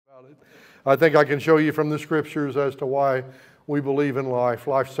about it. I think I can show you from the Scriptures as to why we believe in life.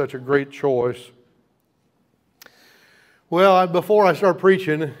 Life's such a great choice. Well, before I start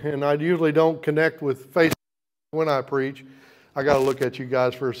preaching, and I usually don't connect with Facebook when I preach, I got to look at you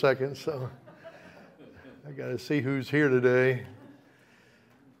guys for a second, so I got to see who's here today.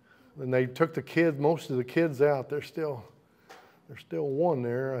 And they took most of the kids out. There's still one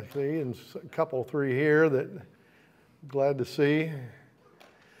there, I see, and a couple, three here that I'm glad to see.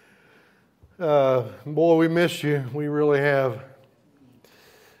 Boy, we miss you. We really have.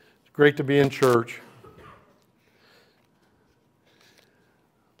 It's great to be in church.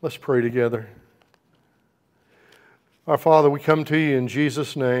 Let's pray together. Our Father, we come to you in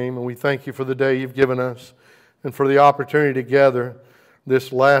Jesus' name, and we thank you for the day you've given us and for the opportunity to gather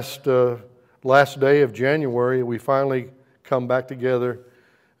this last day of January. We finally come back together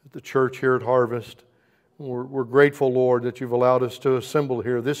at the church here at Harvest. We're grateful, Lord, that you've allowed us to assemble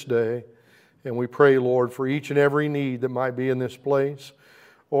here this day. And we pray, Lord, for each and every need that might be in this place,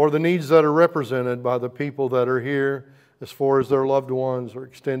 or the needs that are represented by the people that are here as far as their loved ones or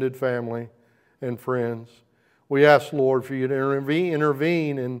extended family and friends. We ask, Lord, for you to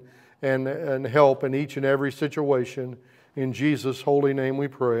intervene and help in each and every situation. In Jesus' holy name we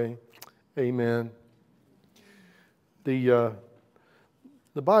pray. Amen. The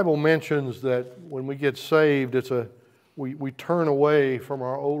Bible mentions that when we get saved, we turn away from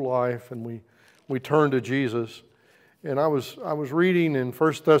our old life and we turn to Jesus. And I was reading in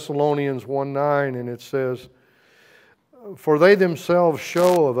 1 Thessalonians 1:9, and it says, "For they themselves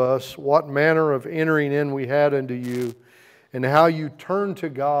show of us what manner of entering in we had unto you, and how you turned to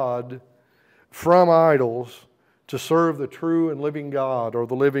God from idols to serve the true and living God," or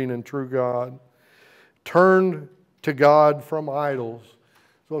the living and true God. Turned to God from idols.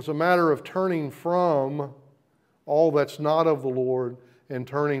 So it's a matter of turning from all that's not of the Lord and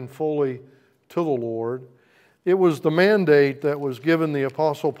turning fully to the Lord. It was the mandate that was given the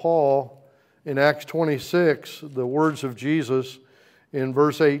Apostle Paul in Acts 26, the words of Jesus in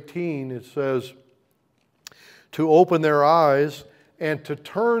verse 18. It says, to open their eyes and to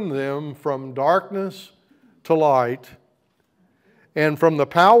turn them from darkness to light and from the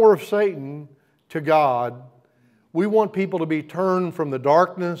power of Satan to God. We want people to be turned from the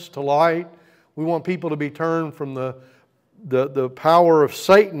darkness to light. We want people to be turned from the power of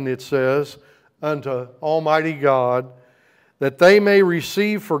Satan, it says, unto Almighty God, that they may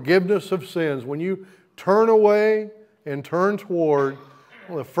receive forgiveness of sins. When you turn away and turn toward,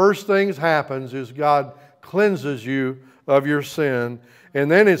 one of the first things happens is God cleanses you of your sin.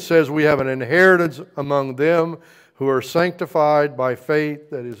 And then it says we have an inheritance among them who are sanctified by faith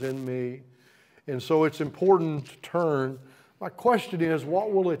that is in me. And so it's important to turn. My question is,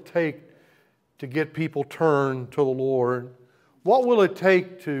 what will it take to get people turned to the Lord? What will it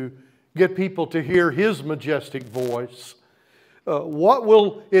take to get people to hear His majestic voice? What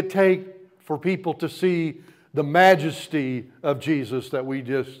will it take for people to see the majesty of Jesus that we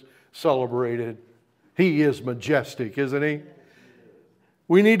just celebrated? He is majestic, isn't He?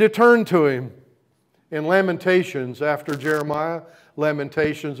 We need to turn to Him. In Lamentations, after Jeremiah,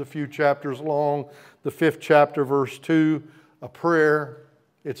 Lamentations, a few chapters long, the 5th chapter, verse 2, a prayer.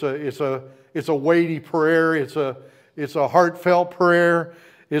 It's a weighty prayer. It's a heartfelt prayer.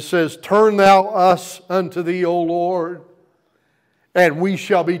 It says, "Turn thou us unto thee, O Lord, and we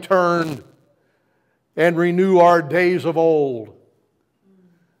shall be turned, and renew our days of old."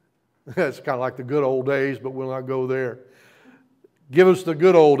 That's kind of like the good old days, but we'll not go there. Give us the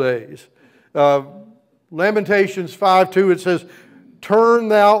good old days. Lamentations 5:2, it says, "Turn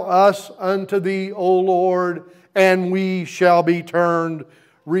thou us unto thee, O Lord, and we shall be turned,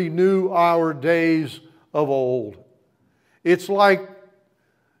 renew our days of old." It's like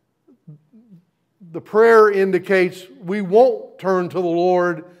the prayer indicates we won't turn to the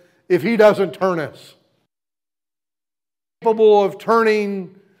Lord if He doesn't turn us. Capable of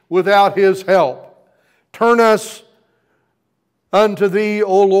turning without His help. Turn us unto Thee,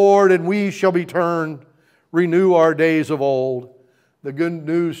 O Lord, and we shall be turned, renew our days of old. The Good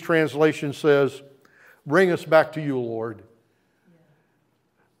News translation says, bring us back to You, Lord.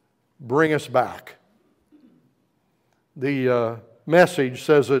 Bring us back. The Message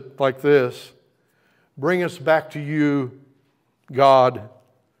says it like this: bring us back to You, God.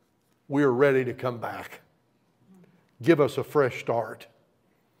 We are ready to come back. Give us a fresh start.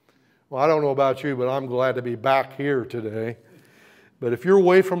 Well, I don't know about you, but I'm glad to be back here today. But if you're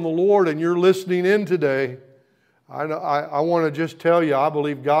away from the Lord and you're listening in today, I want to just tell you, I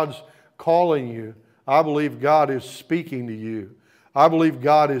believe God's calling you. I believe God is speaking to you. I believe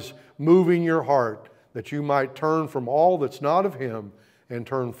God is moving your heart that you might turn from all that's not of Him and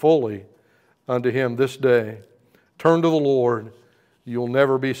turn fully unto Him this day. Turn to the Lord. You'll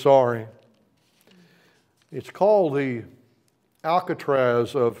never be sorry. It's called the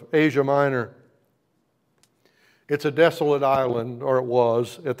Alcatraz of Asia Minor. It's a desolate island, or it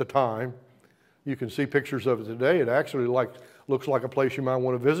was at the time. You can see pictures of it today. It actually looks like a place you might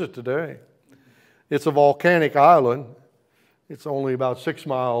want to visit today. It's a volcanic island. It's only about 6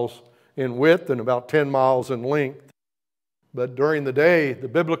 miles in width and about 10 miles in length. But during the day, the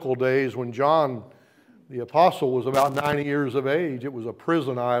biblical days, when John the apostle was about 90 years of age, it was a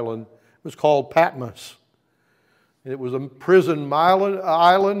prison island. It was called Patmos. It was a prison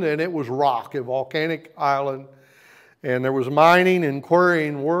island, and it was rock, a volcanic island. And there was mining and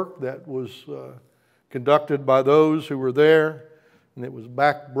quarrying work that was conducted by those who were there. And it was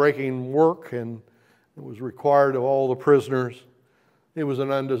back-breaking work, and it was required of all the prisoners. It was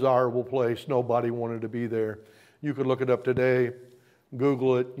an undesirable place. Nobody wanted to be there. You could look it up today,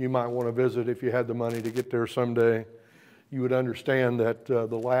 Google it. You might want to visit if you had the money to get there someday. You would understand that the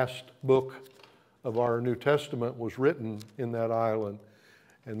last book of our New Testament was written in that island.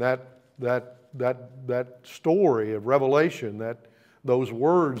 And that story of Revelation, those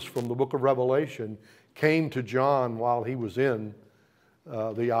words from the book of Revelation came to John while he was in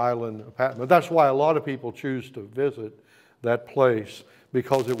the island of Patmos. That's why a lot of people choose to visit that place,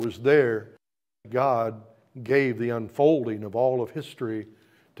 because it was there God gave the unfolding of all of history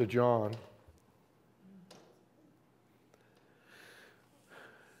to John.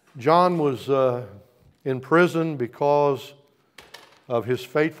 John was in prison because of his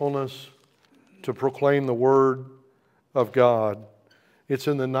faithfulness to proclaim the Word of God. It's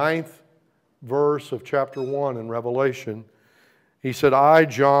in the 9th verse of chapter 1 in Revelation. He said, I,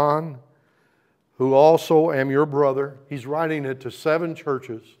 John, who also am your brother. He's writing it to 7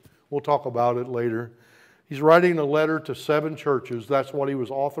 churches. We'll talk about it later. He's writing a letter to 7 churches. That's what he was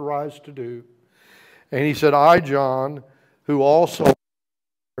authorized to do. And he said, I, John, who also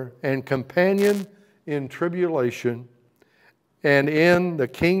and companion in tribulation and in the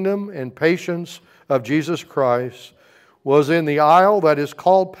kingdom and patience of Jesus Christ, was in the isle that is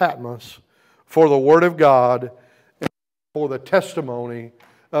called Patmos for the Word of God and for the testimony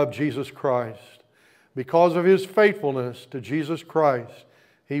of Jesus Christ. Because of his faithfulness to Jesus Christ,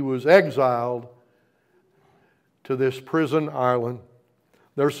 he was exiled to this prison island.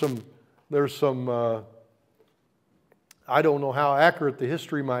 There's some I don't know how accurate the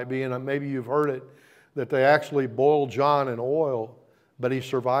history might be, and maybe you've heard it, that they actually boiled John in oil, but he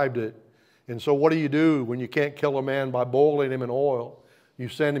survived it. And so what do you do when you can't kill a man by boiling him in oil? You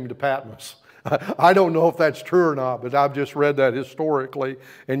send him to Patmos. I don't know if that's true or not, but I've just read that historically,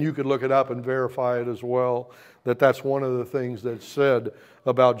 and you could look it up and verify it as well, that that's one of the things that's said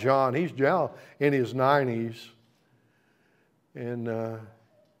about John. He's now in his 90s, and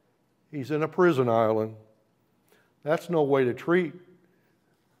he's in a prison island. That's no way to treat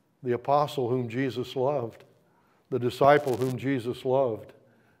the apostle whom Jesus loved, the disciple whom Jesus loved,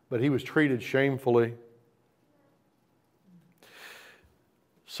 but he was treated shamefully.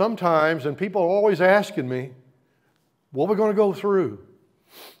 Sometimes, and people are always asking me, what are we going to go through?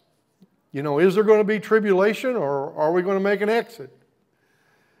 You know, is there going to be tribulation, or are we going to make an exit?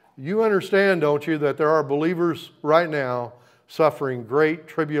 You understand, don't you, that there are believers right now suffering great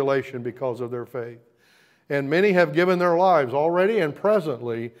tribulation because of their faith. And many have given their lives already and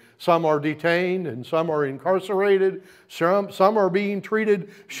presently. Some are detained and some are incarcerated. Some are being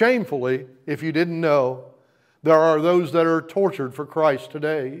treated shamefully, if you didn't know. There are those that are tortured for Christ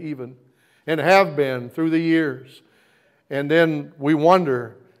today even, and have been through the years. And then we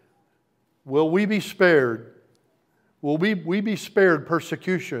wonder, will we be spared? Will we be spared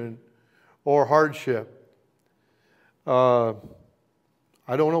persecution or hardship? I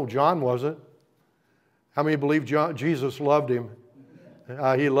don't know. John wasn't. How many believe Jesus loved him?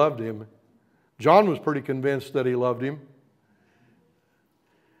 He loved him. John was pretty convinced that he loved him.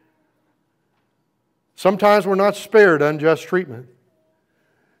 Sometimes we're not spared unjust treatment.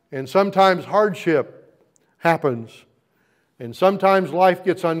 And sometimes hardship happens. And sometimes life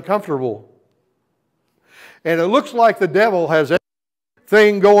gets uncomfortable. And it looks like the devil has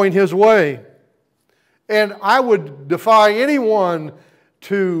everything going his way. And I would defy anyone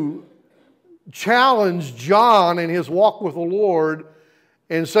to challenge John in his walk with the Lord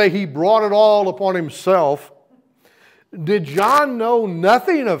and say he brought it all upon himself. Did John know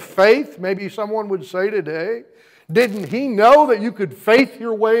nothing of faith? Maybe someone would say today. Didn't he know that you could faith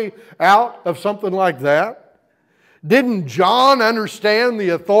your way out of something like that? Didn't John understand the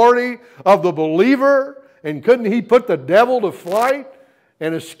authority of the believer? And couldn't he put the devil to flight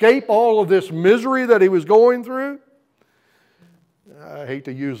and escape all of this misery that he was going through? I hate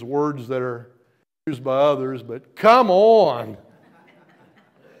to use words that are used by others, but come on.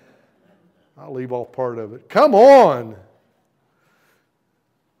 I'll leave off part of it. Come on.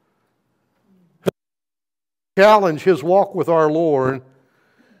 Challenge his walk with our Lord.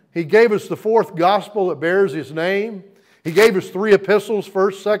 He gave us the fourth gospel that bears his name. He gave us 3 epistles,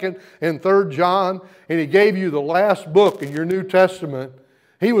 1st, 2nd, and 3rd John. And he gave you the last book in your New Testament.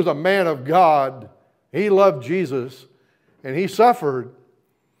 He was a man of God. He loved Jesus. And he suffered.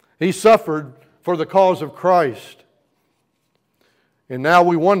 He suffered for the cause of Christ. And now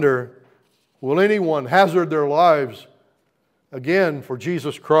we wonder, will anyone hazard their lives again for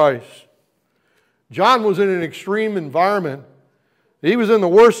Jesus Christ? John was in an extreme environment. He was in the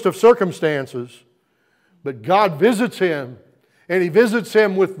worst of circumstances. But God visits him, and he visits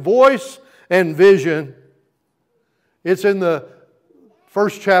him with voice and vision. It's in the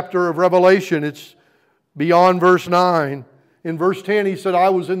 1st chapter of Revelation. It's beyond verse 9. In verse 10, he said, I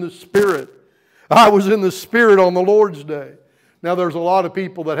was in the Spirit. I was in the Spirit on the Lord's day. Now, there's a lot of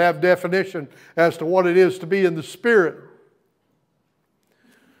people that have definition as to what it is to be in the Spirit.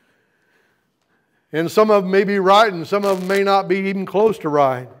 And some of them may be right, and some of them may not be even close to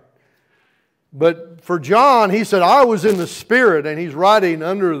right. But for John, he said, I was in the Spirit, and he's writing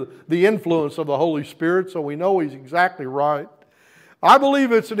under the influence of the Holy Spirit, so we know he's exactly right. I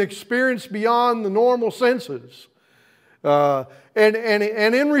believe it's an experience beyond the normal senses. And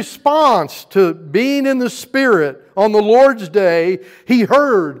in response to being in the Spirit on the Lord's day, he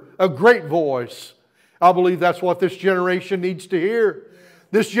heard a great voice. I believe that's what this generation needs to hear.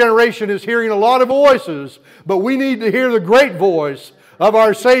 This generation is hearing a lot of voices, but we need to hear the great voice of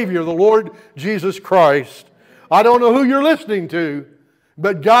our Savior, the Lord Jesus Christ. I don't know who you're listening to,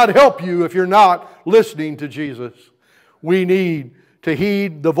 but God help you if you're not listening to Jesus. We need to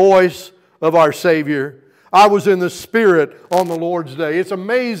heed the voice of our Savior. I was in the Spirit on the Lord's day. It's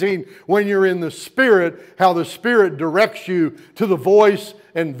amazing when you're in the Spirit how the Spirit directs you to the voice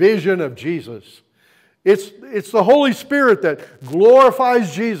and vision of Jesus. It's the Holy Spirit that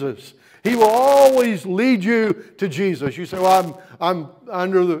glorifies Jesus. He will always lead you to Jesus. You say, well, I'm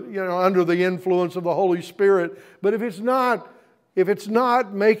under the influence of the Holy Spirit. But if it's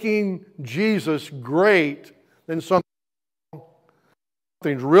not making Jesus great, then something's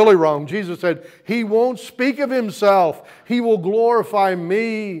really wrong. Jesus said, He won't speak of Himself. He will glorify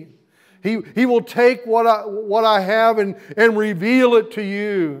Me. He will take what I have and reveal it to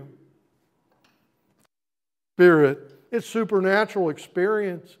you. Spirit. It's supernatural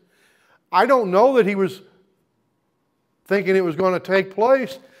experience. I don't know that he was thinking it was going to take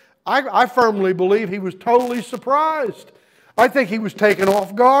place. I firmly believe he was totally surprised. I think he was taken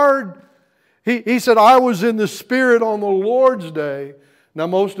off guard. He said, I was in the Spirit on the Lord's day. Now,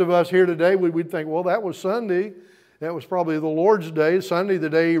 most of us here today, we'd think, well, that was Sunday. That was probably the Lord's day. Sunday, the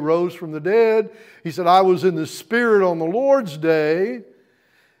day He rose from the dead. He said, I was in the Spirit on the Lord's day.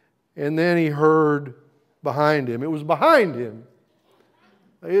 And then he heard behind him. It was behind him.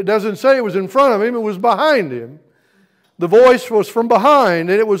 It doesn't say it was in front of him. It was behind him. The voice was from behind,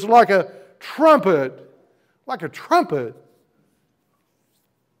 and it was like a trumpet. Like a trumpet.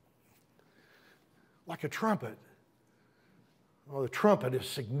 Like a trumpet. Well, the trumpet is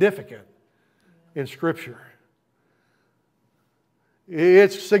significant in Scripture.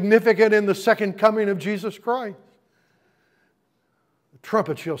 It's significant in the second coming of Jesus Christ. The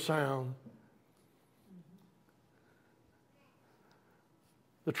trumpet shall sound.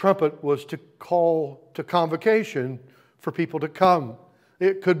 The trumpet was to call to convocation for people to come.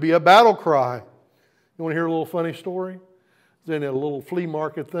 It could be a battle cry. You want to hear a little funny story? I was in a little flea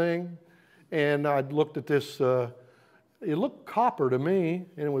market thing, and I looked at this. It looked copper to me,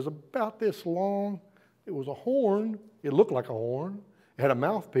 and it was about this long. It was a horn. It looked like a horn. It had a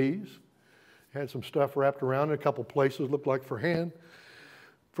mouthpiece. It had some stuff wrapped around it. A couple places looked like for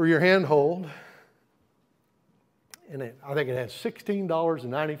your handhold. And I think it had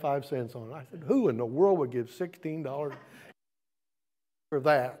 $16.95 on it. I said, who in the world would give $16 for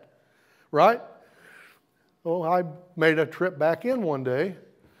that? Right? Well, I made a trip back in one day,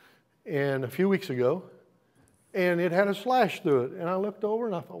 and a few weeks ago, and it had a slash through it. And I looked over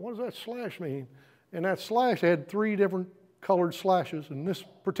and I thought, what does that slash mean? And that slash had 3 different colored slashes. And this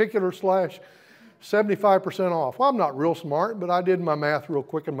particular slash, 75% off. Well, I'm not real smart, but I did my math real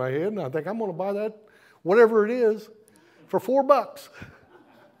quick in my head, and I think I'm going to buy that, whatever it is, for $4.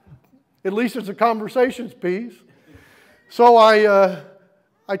 At least it's a conversations piece. So I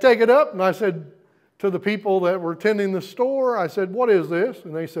take it up, and I said to the people that were attending the store, I said, what is this?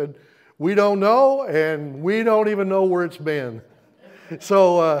 And they said, we don't know, and we don't even know where it's been.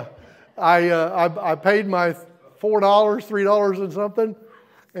 So I paid my $4, $3 and something,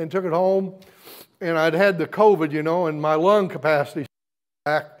 and took it home. And I'd had the COVID, you know, and my lung capacity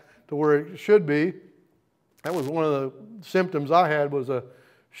back to where it should be. That was one of the symptoms I had, was a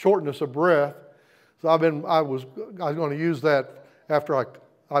shortness of breath. So I was going to use that after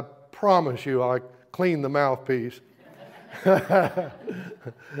I promise you, I cleaned the mouthpiece. But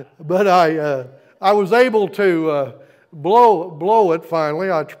I was able to blow it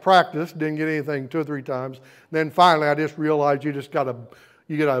finally. I practiced, didn't get anything 2 or 3 times. Then finally, I just realized you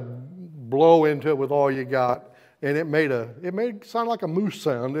gotta blow into it with all you got, and it made it sound like a moose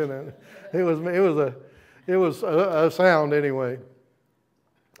sound, didn't it? It was a sound anyway.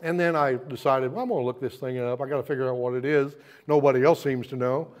 And then I decided, well, I'm going to look this thing up. I got to figure out what it is. Nobody else seems to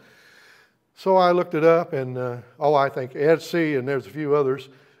know. So I looked it up, and I think Etsy, and there's a few others.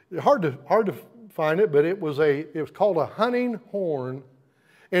 Hard to find it, but it was called a hunting horn.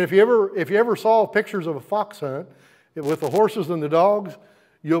 And if you ever saw pictures of a fox hunt with the horses and the dogs,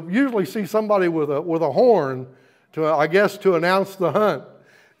 you'll usually see somebody with a horn to announce the hunt.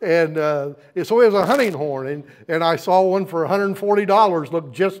 And so it was a hunting horn, and I saw one for $140,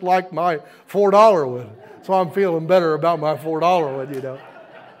 looked just like my $4 one. So I'm feeling better about my $4 one, you know.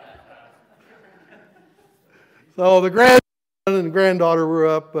 So the grandson and granddaughter were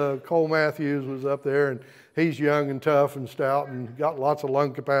up. Cole Matthews was up there, and he's young and tough and stout and got lots of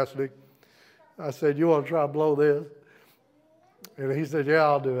lung capacity. I said, "You want to try to blow this?" And he said, "Yeah,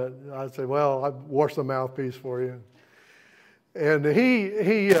 I'll do it." I said, "Well, I'll wash the mouthpiece for you." And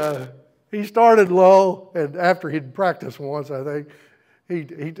he started low, and after he'd practiced once, I think,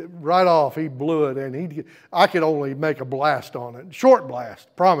 he right off he blew it, and I could only make a blast on it, short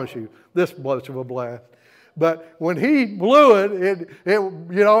blast, promise you, this much of a blast. But when he blew it, you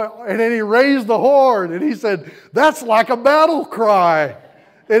know, and then he raised the horn, and he said, "That's like a battle cry,"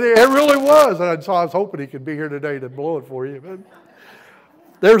 and it really was. And so I was hoping he could be here today to blow it for you. But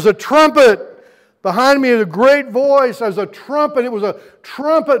there's a trumpet. Behind me is a great voice as a trumpet. It was a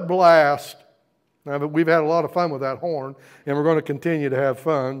trumpet blast. Now, we've had a lot of fun with that horn, and we're going to continue to have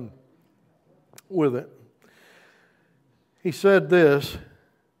fun with it. He said this,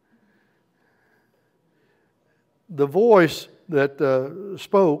 the voice that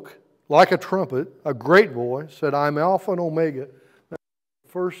spoke like a trumpet, a great voice, said, "I'm Alpha and Omega."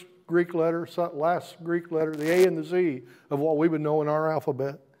 First Greek letter, last Greek letter, the A and the Z of what we would know in our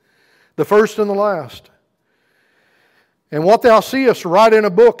alphabet. The first and the last. "And what thou seest, write in a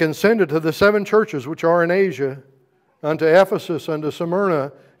book, and send it to the 7 churches which are in Asia, unto Ephesus, unto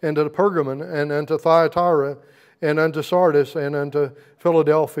Smyrna, and to Pergamon, and unto Thyatira, and unto Sardis, and unto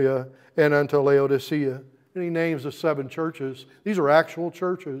Philadelphia, and unto Laodicea." And he names the 7 churches. These are actual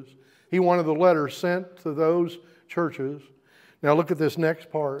churches. He wanted the letter sent to those churches. Now look at this next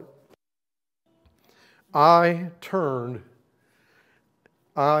part. I turned,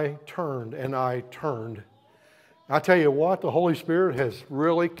 and I turned. I tell you what, the Holy Spirit has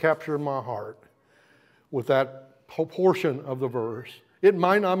really captured my heart with that portion of the verse. It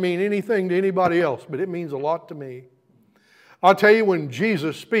might not mean anything to anybody else, but it means a lot to me. I'll tell you, when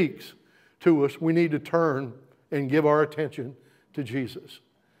Jesus speaks to us, we need to turn and give our attention to Jesus.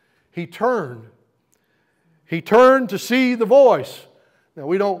 He turned. He turned to see the voice. Now,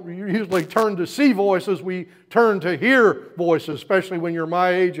 we don't usually turn to see voices. We turn to hear voices, especially when you're my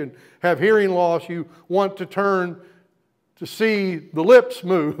age and have hearing loss. You want to turn to see the lips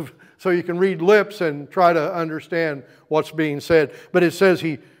move so you can read lips and try to understand what's being said. But it says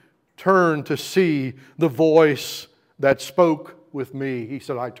he turned to see the voice that spoke with me. He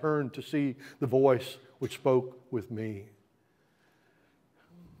said, "I turned to see the voice which spoke with me."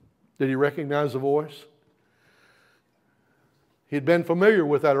 Did he recognize the voice? He'd been familiar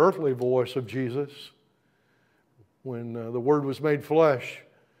with that earthly voice of Jesus when the Word was made flesh.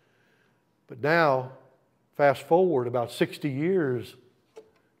 But now, fast forward about 60 years,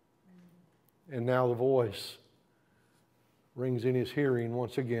 and now the voice rings in his hearing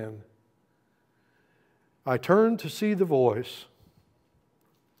once again. I turned to see the voice.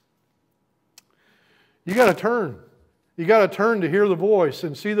 You got to turn. You got to turn to hear the voice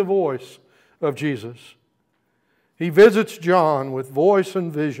and see the voice of Jesus. He visits John with voice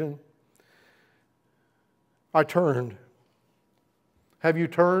and vision. I turned. Have you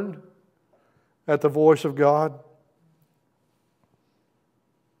turned at the voice of God?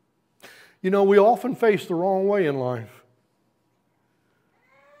 You know, we often face the wrong way in life.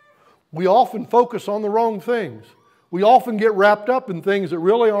 We often focus on the wrong things. We often get wrapped up in things that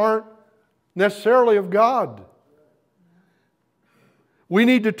really aren't necessarily of God. We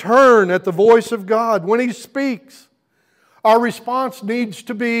need to turn at the voice of God. When He speaks, our response needs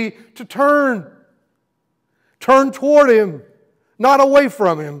to be to turn. Turn toward Him, not away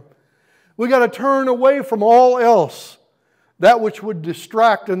from Him. We got to turn away from all else, that which would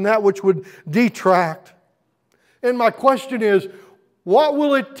distract and that which would detract. And my question is, what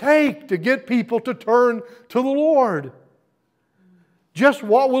will it take to get people to turn to the Lord? Just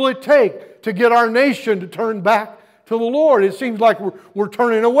what will it take to get our nation to turn back to the Lord? It seems like we're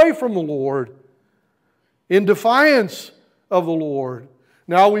turning away from the Lord in defiance of the Lord.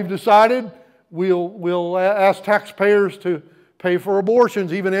 Now we've decided we'll ask taxpayers to pay for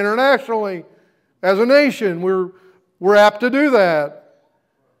abortions, even internationally. As a nation, we're apt to do that.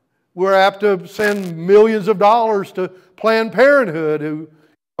 We're apt to send millions of dollars to Planned Parenthood, who,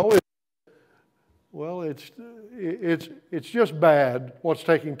 it's just bad what's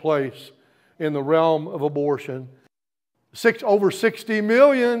taking place in the realm of abortion. Over 60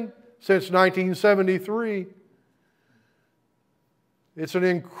 million since 1973. It's an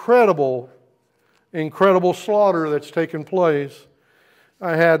incredible slaughter that's taken place.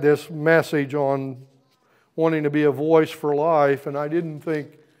 I had this message on wanting to be a voice for life, and I didn't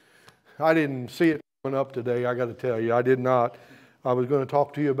see it coming up today, I got to tell you. I did not. I was going to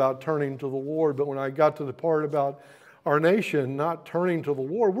talk to you about turning to the Lord, but when I got to the part about our nation not turning to the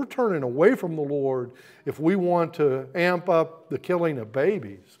Lord, we're turning away from the Lord if we want to amp up the killing of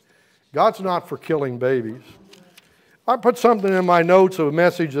babies. God's not for killing babies. I put something in my notes of a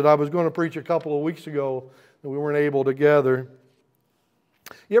message that I was going to preach a couple of weeks ago that we weren't able to gather.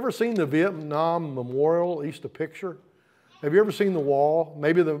 You ever seen the Vietnam Memorial, at least a picture? Have you ever seen the wall?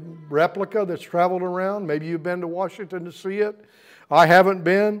 Maybe the replica that's traveled around? Maybe you've been to Washington to see it. I haven't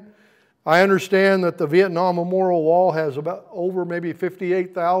been. I understand that the Vietnam Memorial Wall has about over maybe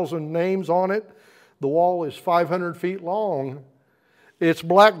 58,000 names on it. The wall is 500 feet long. It's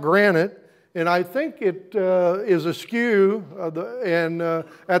black granite, and I think it is askew. At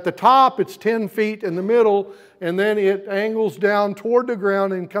the top, it's 10 feet in the middle, and then it angles down toward the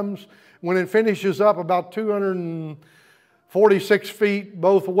ground and comes, when it finishes up, about 246 feet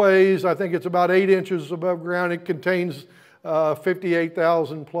both ways. I think it's about 8 inches above ground. It contains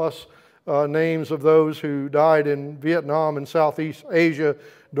 58,000 plus names of those who died in Vietnam and Southeast Asia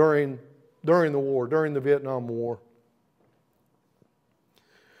during the Vietnam War.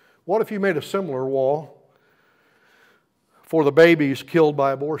 What if you made a similar wall for the babies killed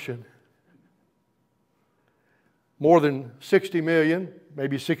by abortion? More than 60 million,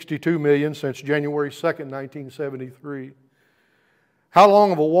 maybe 62 million since January 2nd, 1973. How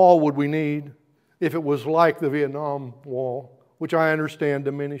long of a wall would we need if it was like the Vietnam Wall, which I understand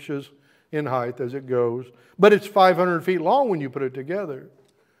diminishes in height as it goes, but it's 500 feet long when you put it together.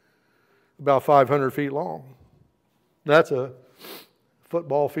 About 500 feet long. That's a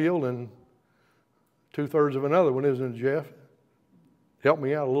football field and 2/3 of another one, isn't it, Jeff? Help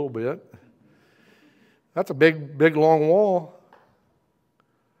me out a little bit. That's a big, long wall.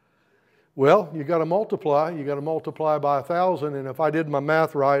 Well, you got to multiply. You got to multiply by 1,000. And if I did my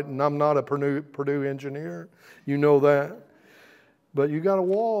math right, and I'm not a Purdue engineer, you know that. But you got a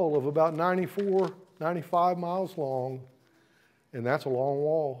wall of about 95 miles long, and that's a long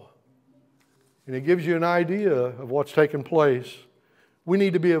wall. And it gives you an idea of what's taking place. We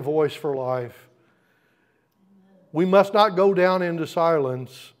need to be a voice for life. We must not go down into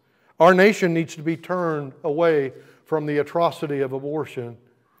silence. Our nation needs to be turned away from the atrocity of abortion.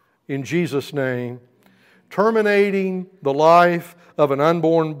 In Jesus' name, terminating the life of an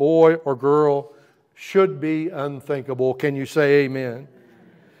unborn boy or girl should be unthinkable. Can you say amen?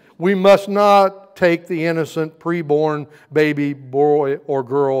 We must not take the innocent preborn baby boy or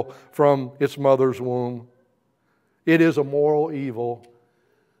girl from its mother's womb. It is a moral evil.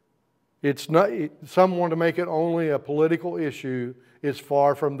 It's not, some want to make it only a political issue. It's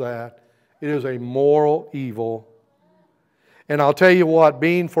far from that. It is a moral evil. And I'll tell you what,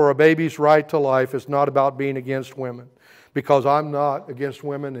 being for a baby's right to life is not about being against women, because I'm not against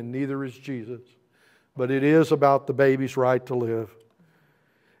women and neither is Jesus. But it is about the baby's right to live.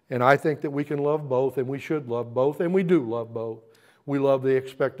 And I think that we can love both, and we should love both, and we do love both. We love the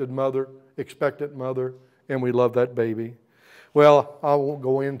expectant mother, and we love that baby. Well, I won't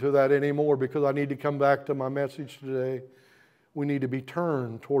go into that anymore because I need to come back to my message today. We need to be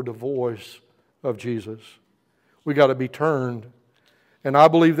turned toward the voice of Jesus. We got to be turned. And I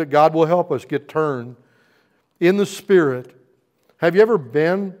believe that God will help us get turned in the Spirit. Have you ever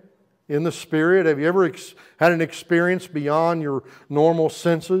been in the Spirit? Have you ever had an experience beyond your normal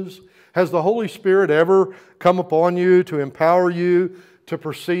senses? Has the Holy Spirit ever come upon you to empower you to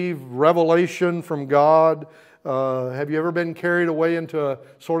perceive revelation from God? Have you ever been carried away into a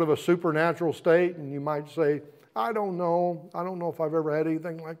sort of a supernatural state? And you might say, I don't know if I've ever had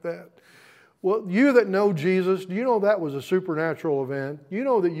anything like that. Well, you that know Jesus, do you know that was a supernatural event? You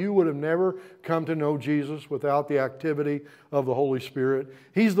know that you would have never come to know Jesus without the activity of the Holy Spirit.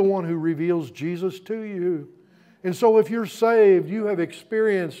 He's the one who reveals Jesus to you. And so if you're saved, you have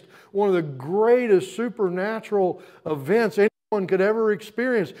experienced one of the greatest supernatural events anyone could ever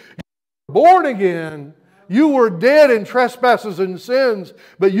experience. You're born again. You were dead in trespasses and sins,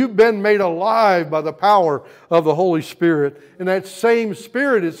 but you've been made alive by the power of the Holy Spirit. And that same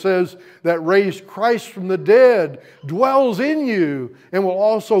Spirit, it says, that raised Christ from the dead dwells in you and will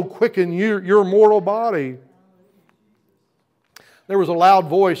also quicken your mortal body. There was a loud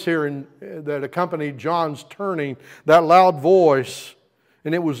voice here that accompanied John's turning, that loud voice,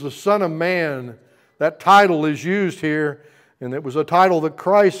 and it was the Son of Man. That title is used here, and it was a title that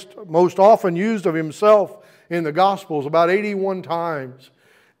Christ most often used of Himself in the Gospels, about 81 times.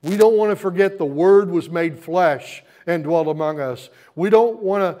 We don't want to forget the Word was made flesh and dwelt among us. We don't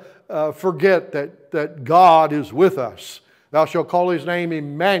want to forget that God is with us. Thou shalt call His name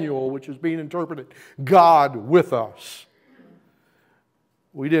Emmanuel, which is being interpreted, God with us.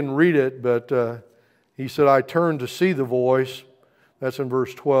 We didn't read it, but He said, I turned to see the voice. That's in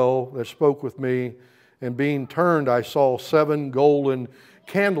verse 12, that spoke with me. And being turned, I saw 7 golden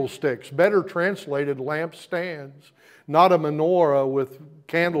candlesticks, better translated lampstands. Not a menorah with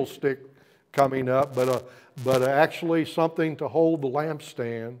candlestick coming up, but actually something to hold the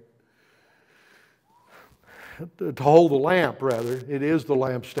lampstand. To hold the lamp, rather. It is the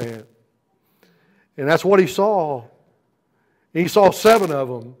lampstand. And that's what he saw. He saw 7 of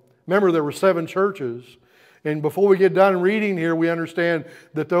them. Remember, there were 7 churches. And before we get done reading here, we understand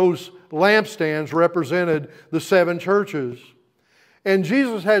that those lampstands represented the 7 churches. And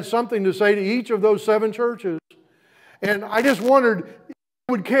Jesus had something to say to each of those 7 churches. And I just wondered if you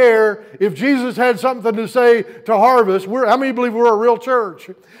would care if Jesus had something to say to Harvest. How many believe we're a real church?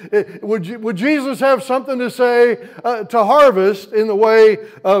 Would Jesus have something to say to Harvest in the way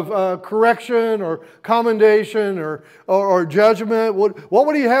of correction or commendation or judgment? What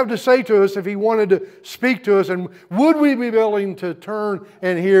would He have to say to us if He wanted to speak to us? And would we be willing to turn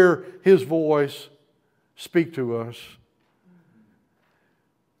and hear His voice speak to us?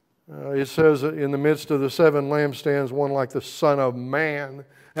 It says, in the midst of the 7 lampstands, one like the Son of Man.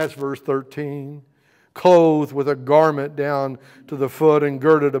 That's verse 13. Clothed with a garment down to the foot and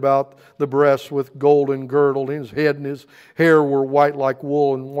girded about the breast with golden girdle. His head and His hair were white like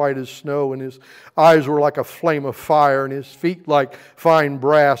wool and white as snow. And His eyes were like a flame of fire. And His feet like fine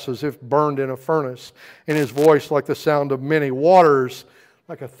brass as if burned in a furnace. And His voice like the sound of many waters,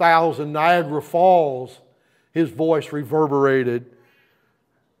 like 1,000 Niagara Falls. His voice reverberated.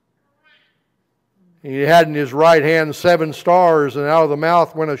 He had in His right hand 7 stars, and out of the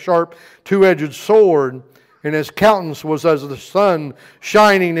mouth went a sharp 2-edged sword. And His countenance was as the sun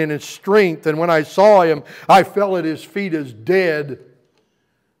shining in its strength. And when I saw Him, I fell at His feet as dead.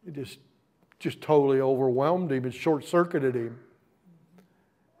 It just totally overwhelmed Him. It short-circuited Him.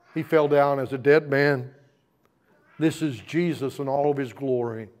 He fell down as a dead man. This is Jesus in all of His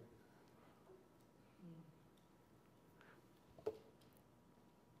glory.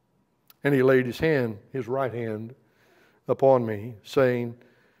 And He laid His right hand upon me, saying,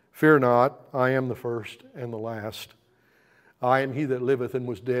 Fear not, I am the first and the last. I am He that liveth and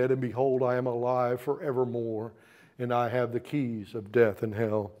was dead, and behold, I am alive forevermore, and I have the keys of death and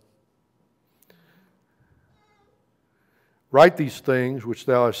hell. Write these things which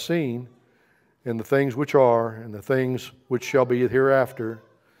thou hast seen, and the things which are, and the things which shall be hereafter.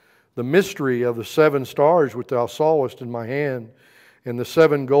 The mystery of the 7 stars which thou sawest in my hand, and the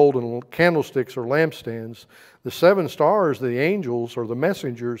 7 golden candlesticks or lampstands. The 7 stars, the angels or the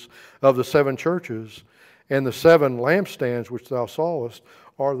messengers of the 7 churches. And the 7 lampstands which thou sawest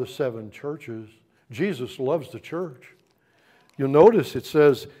are the 7 churches. Jesus loves the church. You'll notice it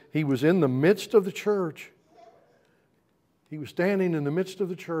says He was in the midst of the church. He was standing in the midst of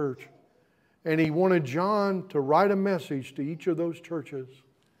the church. And He wanted John to write a message to each of those churches.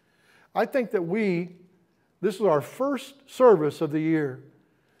 I think that this is our first service of the year.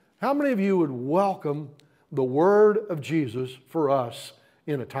 How many of you would welcome the Word of Jesus for us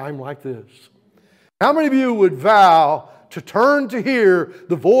in a time like this? How many of you would vow to turn to hear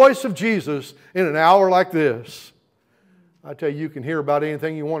the voice of Jesus in an hour like this? I tell you can hear about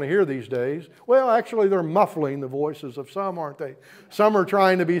anything you want to hear these days. Well, actually, they're muffling the voices of some, aren't they? Some are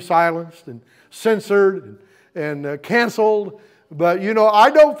trying to be silenced and censored and canceled. But, I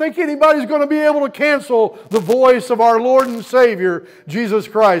don't think anybody's going to be able to cancel the voice of our Lord and Savior, Jesus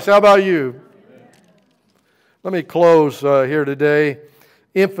Christ. How about you? Let me close here today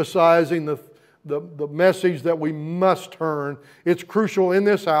emphasizing the message that we must turn. It's crucial in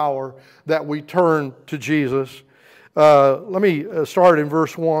this hour that we turn to Jesus. Let me start in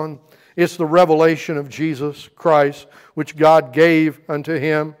verse 1. It's the revelation of Jesus Christ, which God gave unto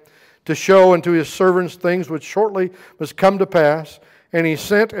him to show unto his servants things which shortly must come to pass. And he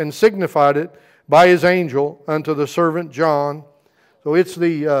sent and signified it by his angel unto the servant John. So it's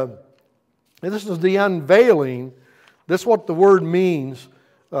this is the unveiling. This is what the word means.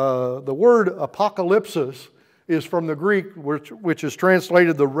 The word apocalypsis is from the Greek, which is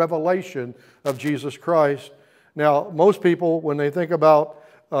translated the revelation of Jesus Christ. Now, most people, when they think about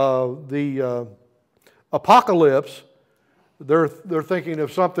the apocalypse, they're thinking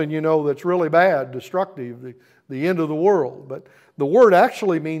of something, that's really bad, destructive, the end of the world. But the word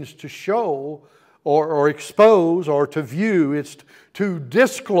actually means to show or expose or to view. It's to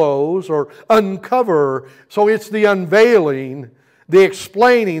disclose or uncover. So it's the unveiling, the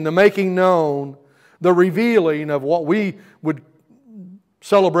explaining, the making known, the revealing of what we would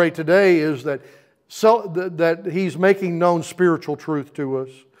celebrate today is that He's making known spiritual truth to us.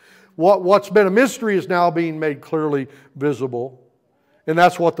 What's been a mystery is now being made clearly visible. And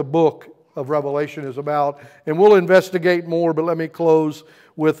that's what the book of Revelation is about. And we'll investigate more, but let me close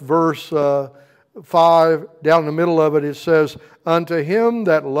with verse 5. Down in the middle of it, it says, "Unto him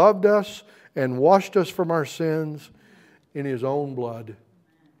that loved us and washed us from our sins in his own blood."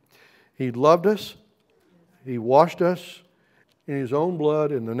 He loved us. He washed us in his own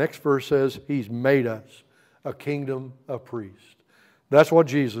blood. And the next verse says, he's made us a kingdom of priests. That's what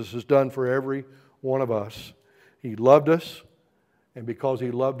Jesus has done for every one of us. He loved us, and because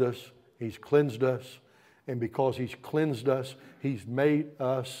He loved us, He's cleansed us. And because He's cleansed us, He's made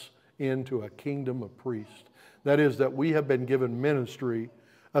us into a kingdom of priests. That is, that we have been given ministry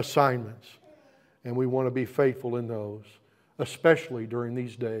assignments, and we want to be faithful in those, especially during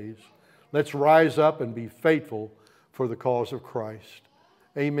these days. Let's rise up and be faithful for the cause of Christ.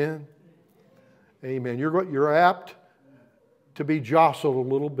 Amen. Amen. You're apt to be jostled a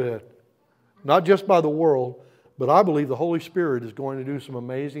little bit, not just by the world, but I believe the Holy Spirit is going to do some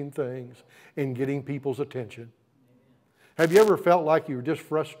amazing things in getting people's attention. Have you ever felt like you were just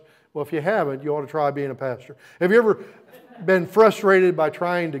frustrated? Well, if you haven't, you ought to try being a pastor. Have you ever been frustrated by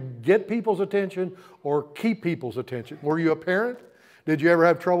trying to get people's attention or keep people's attention? Were you a parent? Did you ever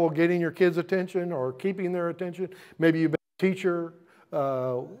have trouble getting your kids' attention or keeping their attention? Maybe you've been a teacher.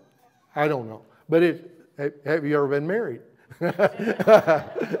 I don't know. But have you ever been married?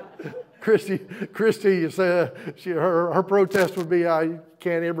 Christy, you say her protest would be, "I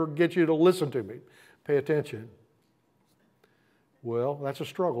can't ever get you to listen to me. Pay attention." Well, that's a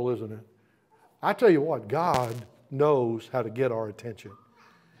struggle, isn't it? I tell you what, God knows how to get our attention.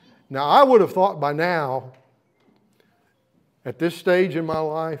 Now, I would have thought by now, at this stage in my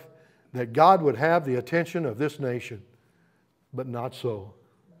life, that God would have the attention of this nation, but not so.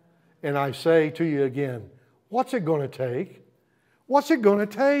 And I say to you again, what's it going to take? What's it going to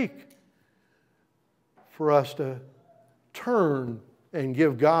take for us to turn and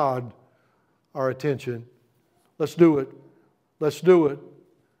give God our attention? Let's do it. Let's do it.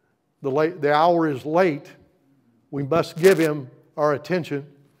 The hour is late. We must give Him our attention.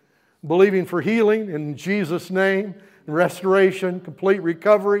 Believing for healing in Jesus' name, restoration, complete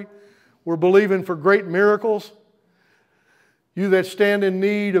recovery. We're believing for great miracles. You that stand in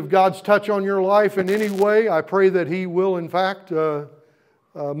need of God's touch on your life in any way, I pray that He will in fact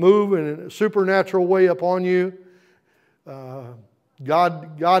move in a supernatural way upon you.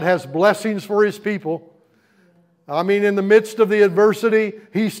 God has blessings for His people. I mean, in the midst of the adversity,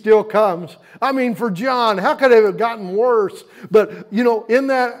 He still comes. I mean, for John, how could it have gotten worse? But, in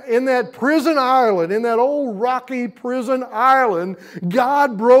that prison island, in that old rocky prison island,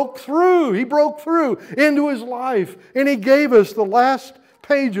 God broke through. He broke through into his life. And He gave us the last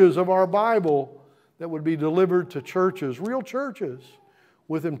pages of our Bible that would be delivered to churches, real churches,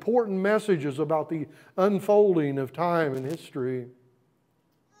 with important messages about the unfolding of time and history.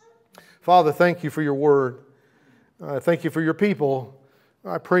 Father, thank You for Your Word. Thank You for Your people.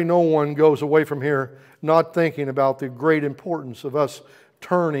 I pray no one goes away from here not thinking about the great importance of us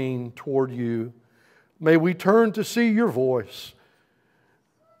turning toward You. May we turn to see Your voice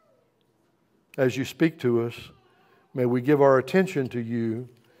as You speak to us. May we give our attention to You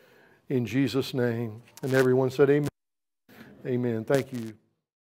in Jesus' name. And everyone said amen. Amen. Thank you.